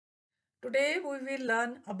Today we will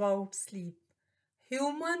learn about sleep.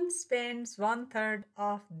 Human spends 1/3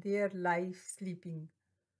 of their life sleeping.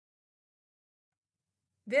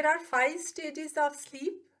 There are 5 stages of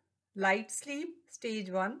sleep. Light sleep,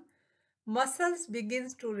 stage 1. Muscles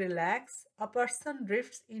begins to relax. A person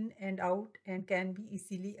drifts in and out and can be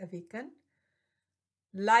easily awakened.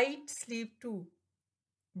 Light sleep 2.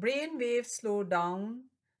 Brain waves slow down,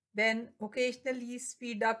 then occasionally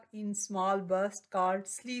speed up in small bursts called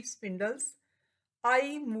sleep spindles.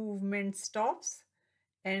 Eye movement stops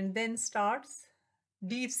and then starts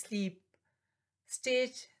deep sleep.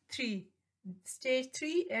 Stage 3. Stage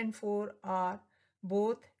 3 and 4 are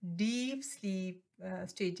both deep sleep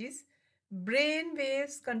stages. Brain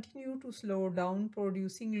waves continue to slow down,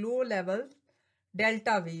 producing low level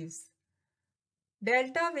delta waves.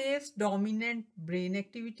 Delta waves dominate brain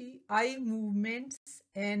activity, eye movements,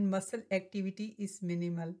 and muscle activity is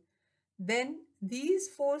minimal. Then these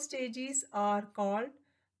 4 stages are called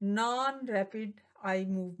non-rapid eye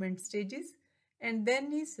movement stages, and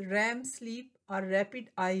then is REM sleep or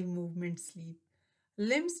rapid eye movement sleep.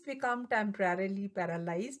 Limbs become temporarily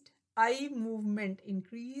paralyzed, eye movement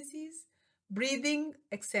increases, breathing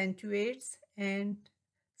accentuates, and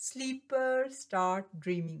sleepers start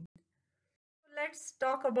dreaming. Let's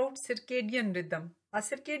talk about circadian rhythm. A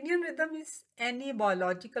circadian rhythm is any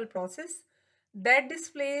biological process that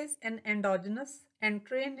displays an endogenous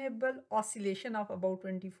entrainable oscillation of about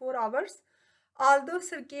 24 hours. Although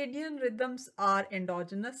circadian rhythms are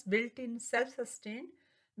endogenous, built-in, self-sustained,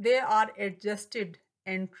 they are adjusted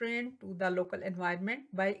and trained to the local environment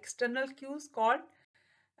by external cues called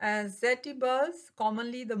zetibers,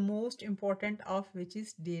 commonly the most important of which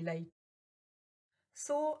is daylight.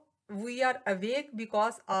 So we are awake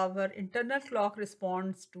because our internal clock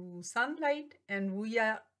responds to sunlight, and we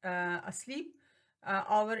are asleep.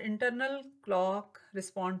 Our internal clock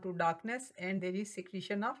responds to darkness, and there is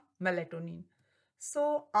secretion of melatonin.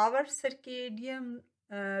 So our circadian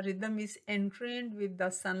rhythm is entrained with the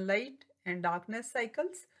sunlight and darkness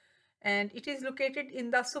cycles, and it is located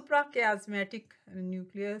in the suprachiasmatic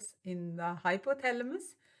nucleus in the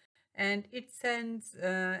hypothalamus, and it sends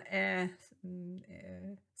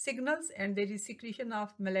signals, and there is secretion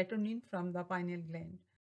of melatonin from the pineal gland.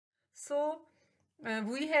 So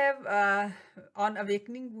we have on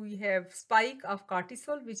awakening we have spike of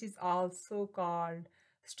cortisol, which is also called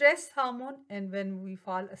stress hormone, and when we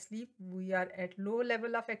fall asleep we are at low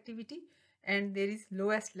level of activity and there is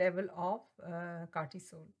lowest level of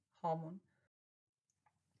cortisol hormone.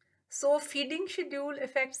 So feeding schedule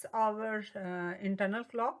affects our internal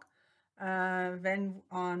clock. When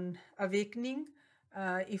on awakening,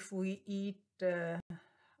 if we eat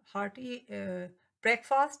hearty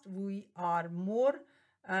breakfast, we are more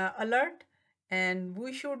alert, and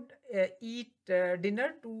we should eat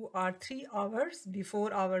dinner 2 or 3 hours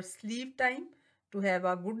before our sleep time to have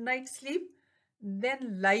a good night's sleep.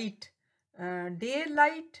 Then light,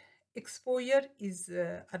 daylight exposure is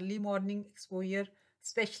early morning exposure,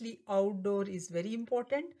 especially outdoor, is very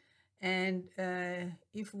important. And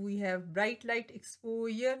if we have bright light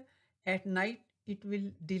exposure at night, it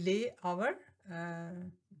will delay our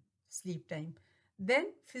sleep time.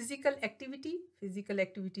 Then physical activity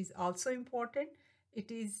is also important.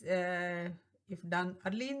 It is if done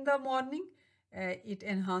early in the morning, it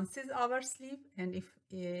enhances our sleep, and if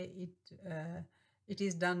it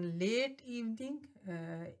is done late evening,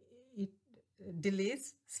 it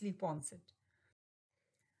delays sleep onset.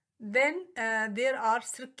 Then there are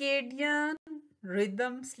circadian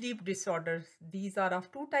rhythm sleep disorders. These are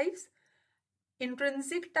of 2 types: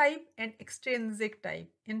 intrinsic type and extrinsic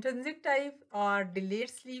type. Intrinsic type are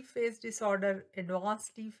delayed sleep phase disorder,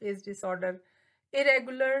 advanced sleep phase disorder,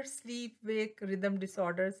 irregular sleep-wake rhythm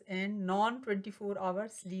disorders, and non-24-hour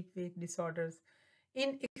sleep-wake disorders.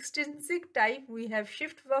 In extrinsic type, we have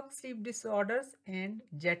shift work sleep disorders and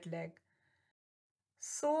jet lag.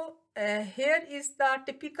 So here is the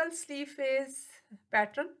typical sleep phase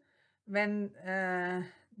pattern. When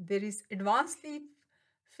there is advanced sleep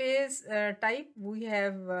phase type, we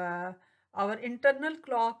have our internal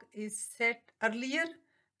clock is set earlier.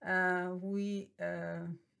 We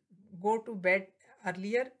go to bed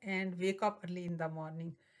earlier and wake up early in the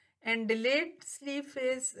morning. And delayed sleep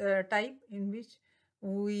phase type, in which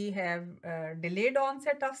we have delayed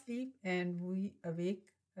onset of sleep and we awake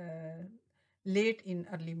late in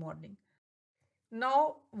early morning.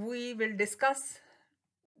 Now we will discuss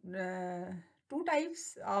 2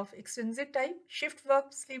 types of extrinsic type: shift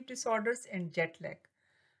work sleep disorders and jet lag.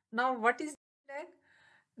 Now what is jet lag?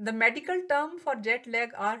 The medical term for jet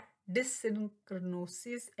lag are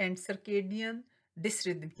dyssynchronies and circadian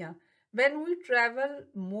dysrhythmia. When we travel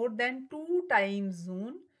more than 2 time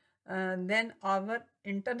zone, then our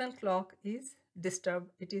internal clock is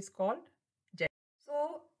disturbed. It is called jet.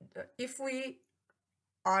 So if we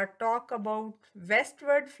are talk about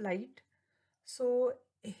westward flight, so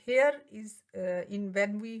here is in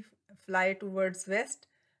when we fly towards west,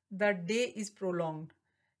 the day is prolonged,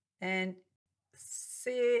 and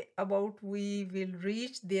say about we will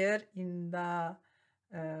reach there in the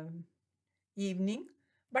um, evening,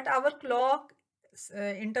 but our clock,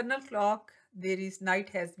 internal clock, there is night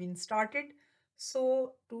has been started.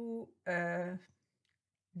 So to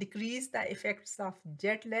decrease the effects of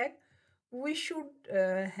jet lag, we should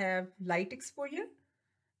have light exposure,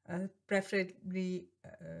 preferably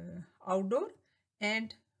outdoor,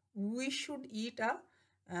 and we should eat a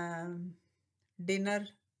dinner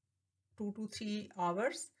 2 to 3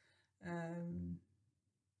 hours um,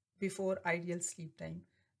 before ideal sleep time.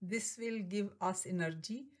 This will give us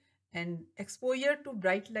energy, and exposure to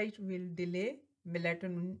bright light will delay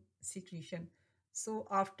melatonin secretion. So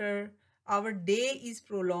after our day is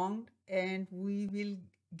prolonged and we will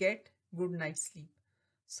get good night's sleep.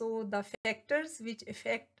 So the factors which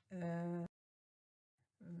affect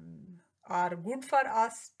are good for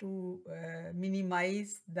us to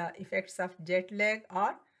minimize the effects of jet lag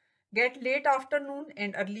are: get late afternoon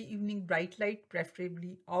and early evening bright light,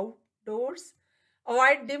 preferably outdoors.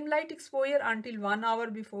 Avoid dim light exposure until 1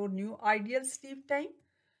 hour before new ideal sleep time.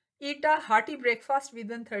 Eat a hearty breakfast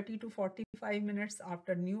within 30 to 45 minutes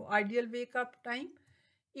after new ideal wake up time.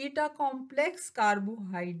 Eat a complex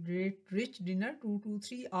carbohydrate rich dinner 2 to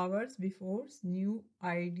 3 hours before new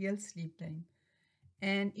ideal sleep time.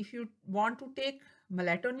 And if you want to take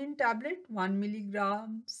melatonin tablet, 1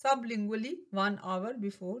 milligram sublingually 1 hour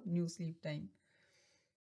before new sleep time.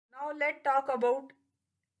 Now let's talk about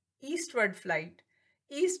eastward flight.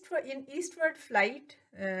 In eastward flight,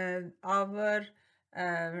 our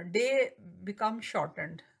day becomes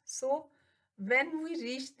shortened. So when we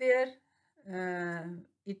reach there,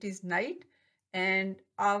 it is night, and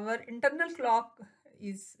our internal clock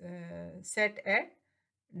is set at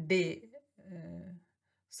day.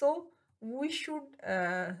 So we should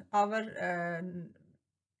our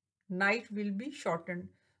night will be shortened.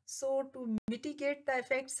 So to mitigate the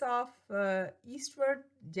effects of eastward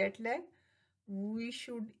jet lag, we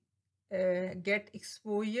should get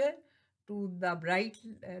exposure to the bright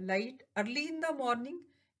light early in the morning,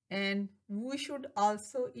 and we should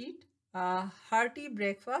also eat a hearty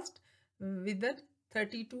breakfast within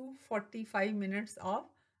 30 to 45 minutes of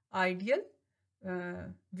ideal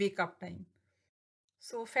wake up time.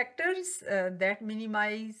 So factors that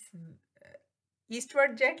minimize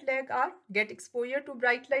eastward jet lag are: get exposure to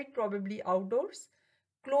bright light, probably outdoors,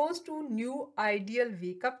 close to new ideal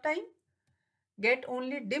wake up time, get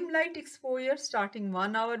only dim light exposure starting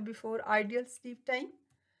 1 hour before ideal sleep time,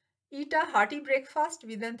 eat a hearty breakfast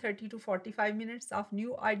within 30 to 45 minutes of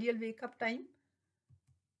new ideal wake up time,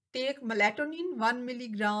 take melatonin 1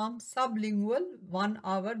 milligram sublingual 1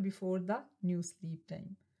 hour before the new sleep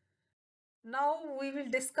time. Now we will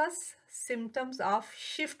discuss symptoms of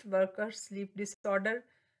shift worker sleep disorder.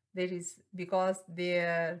 There is because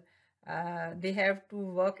they have to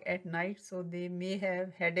work at night, so they may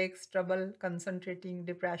have headaches, trouble concentrating,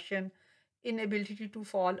 depression, inability to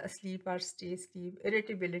fall asleep or stay asleep,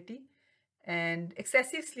 irritability, and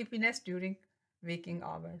excessive sleepiness during waking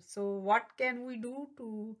hours. So what can we do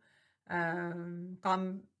to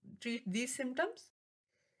treat these symptoms?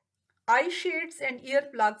 Eye shades and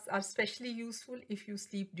earplugs are especially useful if you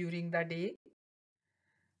sleep during the day.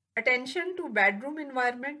 Attention to bedroom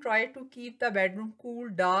environment. Try to keep the bedroom cool,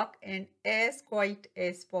 dark, and as quiet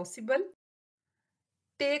as possible.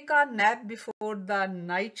 Take a nap before the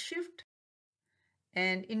night shift.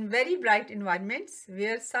 And in very bright environments,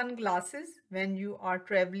 wear sunglasses when you are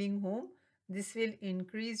traveling home. This will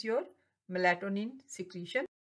increase your melatonin secretion.